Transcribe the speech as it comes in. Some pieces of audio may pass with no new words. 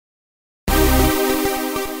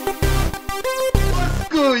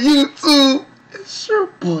YouTube? It's your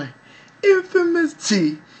boy, Infamous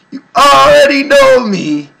T. You already know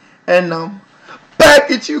me, and I'm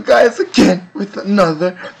back at you guys again with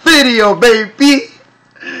another video, baby.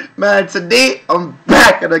 Man, today I'm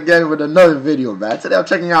back again with another video, man. Today I'm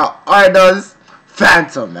checking out Ard Adz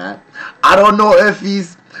Fanta, man. I don't know if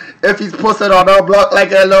he's posted on our blog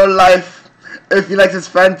like a low life, if he likes his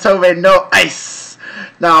Fanta with no ice.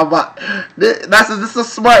 Nah, but this is a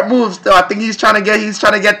smart move still. I think he's trying to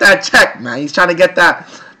get that check, man. He's trying to get that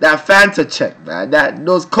Fanta check, man.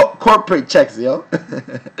 Those corporate checks, yo.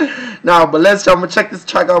 Nah, but I'm gonna check this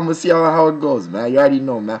track out. I'm gonna see how it goes, man. You already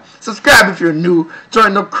know, man. Subscribe if you're new.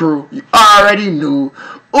 Join the crew. You already knew.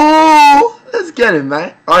 Ooh, let's get it,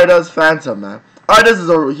 man. Ard Adz Fanta, man. Ard Adz is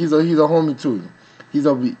he's a homie too.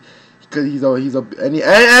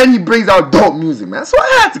 And he brings out dope music, man. So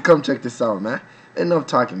I had to come check this out, man. Enough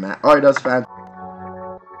talking, man. Ard Adz Fanta.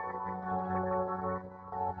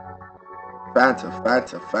 Fanta.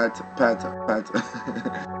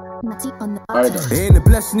 It ain't a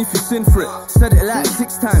blessing if you sin for it. Said it like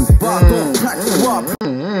 6 times, but I don't practice what.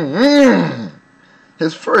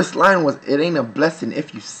 His first line was, "It ain't a blessing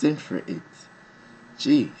if you sin for it."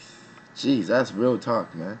 Jeez, that's real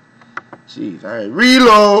talk, man. Jeez, alright,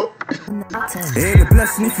 reload. It ain't a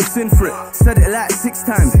blessing if you sin for it. Said it like 6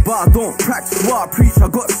 times, but I don't practice what I preach. I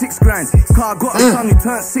got 6 grinds. Car I got a son who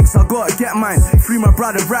turned 6, I gotta get mine. Free my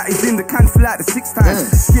brother rat, he's in the can for like the 6th time.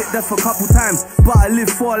 Skip death a couple times, but I live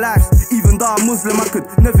 4 lives. Even though I'm Muslim, I could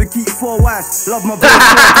never keep 4 wives. Love my brother.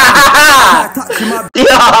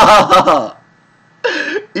 Yeah.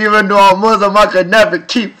 Even though I'm Muslim, I could never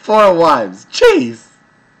keep 4 wives. Jeez,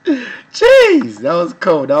 that was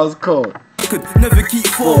cold. I could never keep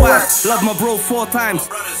 4 wives. Love my bro 4 times.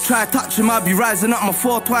 Try to touch him, I'll be rising up my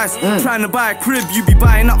 4 twice. Trying to buy a crib, you be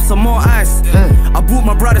buying up some more ice. I bought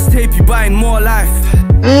my brother's tape, you buying more life.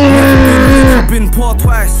 Never been poor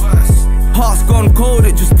twice. Heart's gone cold,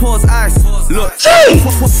 it just pours ice. Look,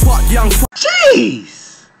 fuck young.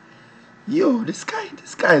 Jeez, yo, this guy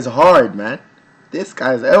is hard, man. This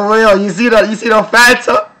guy's. Oh, yo, you see the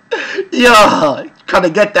Fanta? Yo, trying to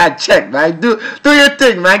get that check, man. Do your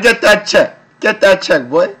thing, man. Get that check,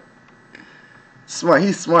 boy.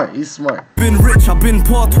 He's smart. Been rich, I've been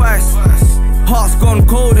poor twice. Heart's gone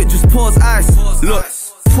cold, it just pours ice. Look,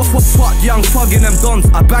 fuck young fog in them dons.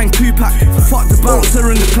 I bang 2-pack. Fuck the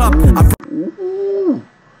bouncer in the club. Ooh.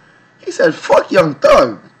 He said, fuck young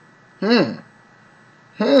thug.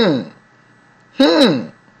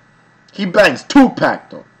 He bangs 2-pack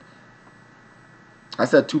though. I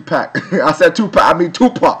said 2-pack. I mean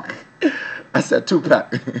Tupac. I said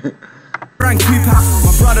 2-pack. Rank 2-pack.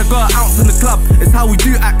 My brother got an ounce in the club. It's how we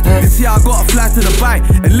do act. This year I got a fly to the bike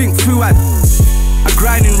and link through ad. I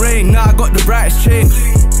grind in rain, now I got the brightest chain.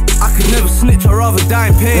 I could never snitch, I'd rather die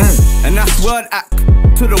in pain. And that's word act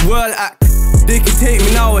to the world act. They can take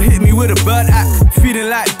me now or hit me with a bird act. Feeling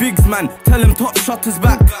like Biggs, man. Tell them top shotters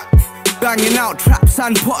back. Banging out traps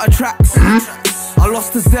and potter tracks. I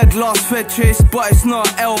lost a Z last Fed chase, but it's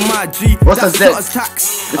not L, my G. What's a Z? If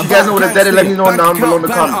you guys know what a Z is, let me know down below in the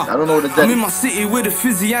comments. I don't know what a Z is. I'm in my city with a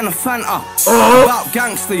fizzy and a Fanta. About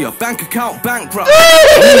gangster, your bank account bankrupt.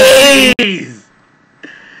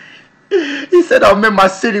 He said I'm in my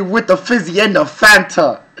city with the fizzy and the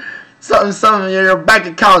Fanta. Something, your bank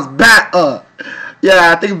account's bankrupt.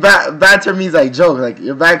 Yeah, I think banter means like joke. Like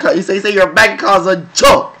your bank account, you say your bank account's a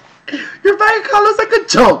joke. Your bank account looks like a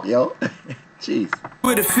joke, yo. Jeez.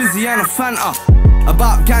 With a fizzy and a Fanta.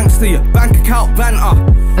 About gangster, your bank account banter.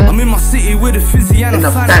 I'm in my city with a fizzy and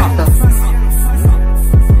a Fanta.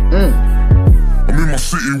 I'm in my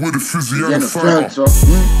city with a fizzy and a Fanta.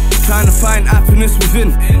 Trying to find happiness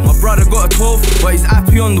within. My brother got a 12, but he's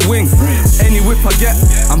happy on the wing. Any whip I get,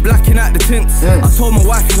 I'm blacking out the tints. I told my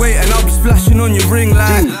wife wait and I'll be splashing on your ring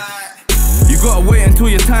like. You gotta wait until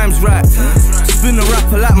your time's right. Spin a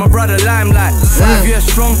rapper like my brother Limelight. 5 years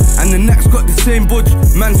strong and the next got the same budge.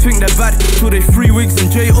 Man think they're bad till they 3 weeks and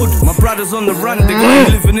J Hood. My brother's on the run, they got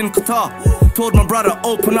me living in Qatar. Told my brother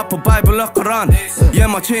open up a Bible or Quran. Yeah,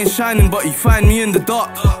 my chain's shining but he find me in the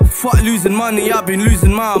dark. Fuck losing money, I've been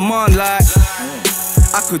losing my mind like.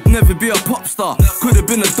 I could never be a pop star. Could have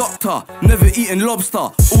been a doctor. Never eaten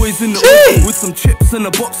lobster. Always in the ocean with some chips and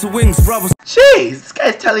a box of wings, brothers. Jeez, this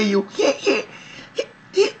guy's telling you,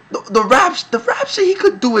 the rap shit, he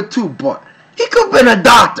could do it too, but he could have been a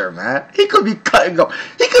doctor, man. He could be cutting up.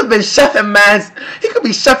 He could be chefing mans. He could be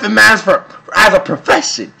chefing mans as a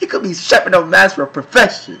profession. He could be chefing up mans for a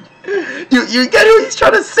profession. You get what he's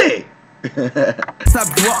trying to say?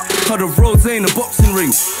 Stab you up, cause the roads ain't a boxing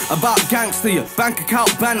ring. About gangster, your bank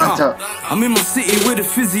account banter. I'm in my city with a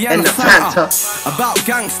fizzy and a Fanta. About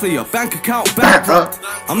gangster, your bank account bankrupt.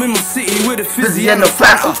 I'm in my city with a fizzy and a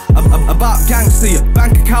Fanta. About gangster, your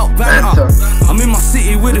bank account banter. I'm in my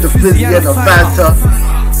city with a fizzy and a Fanta.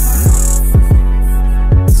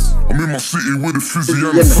 I'm in my city with a fizzy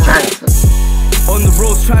and a Fanta. On the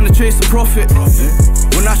roads trying to chase the profit.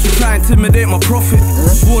 When I should try and intimidate my prophet.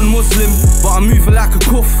 Born Muslim, but I'm moving like a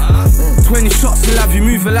cuff. 20 shots will have you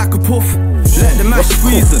moving like a puff. Let the match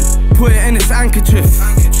squeeze and put it in its handkerchief.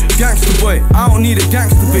 Gangster boy, I don't need a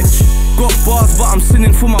gangster bitch. Got bars but I'm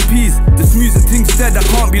sinning for my peas. This music thing's dead, I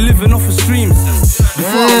can't be living off of streams.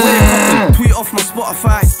 Before I wake up and tweet off my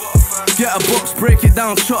Spotify. Get a box, break it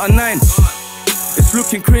down, shot a 9. It's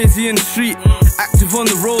looking crazy in the street. Active on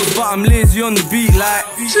the roads, but I'm lazy on the beat, like.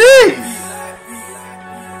 Jeez!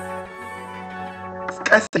 This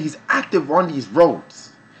guy said he's active on these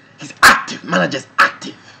roads. He's active, man. Just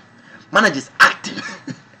active. Man, just active.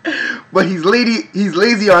 But he's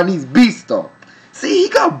lazy on these beats, though. See, he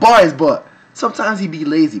got bars, but sometimes he be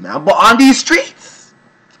lazy, man. But on these streets,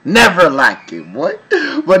 never like it, boy.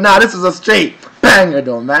 But nah, this is a straight banger,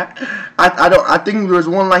 though, man. I think there was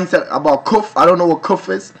one line he said about cuff. I don't know what cuff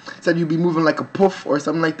is. He said you'd be moving like a puff or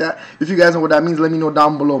something like that. If you guys know what that means, let me know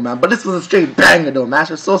down below, man. But this was a straight banger, though, man.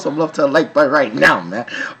 Show some love to a like button right now, man.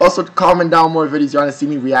 Also, comment down more videos you want to see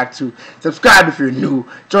me react to. Subscribe if you're new.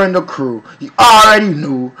 Join the crew. You already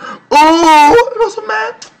knew. Ooh, and also,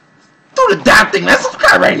 man, do the damn thing, man.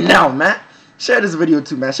 Subscribe right now, man. Share this video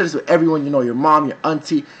too, man. Share this with everyone you know. Your mom, your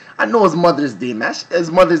auntie. I know it's Mother's Day, man. It's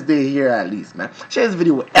Mother's Day here at least, man. Share this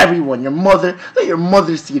video with everyone. Your mother. Let your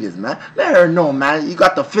mother see this, man. Let her know, man. You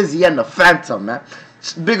got the fizzy and the Fanta, man.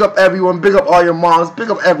 Big up everyone. Big up all your moms.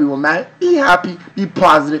 Big up everyone, man. Be happy. Be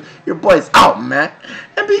positive. Your boy's out, man.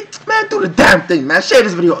 And man, do the damn thing, man. Share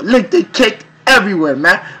this video. LinkedIn, Kick, everywhere,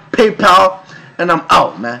 man. PayPal. And I'm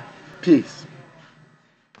out, man. Peace.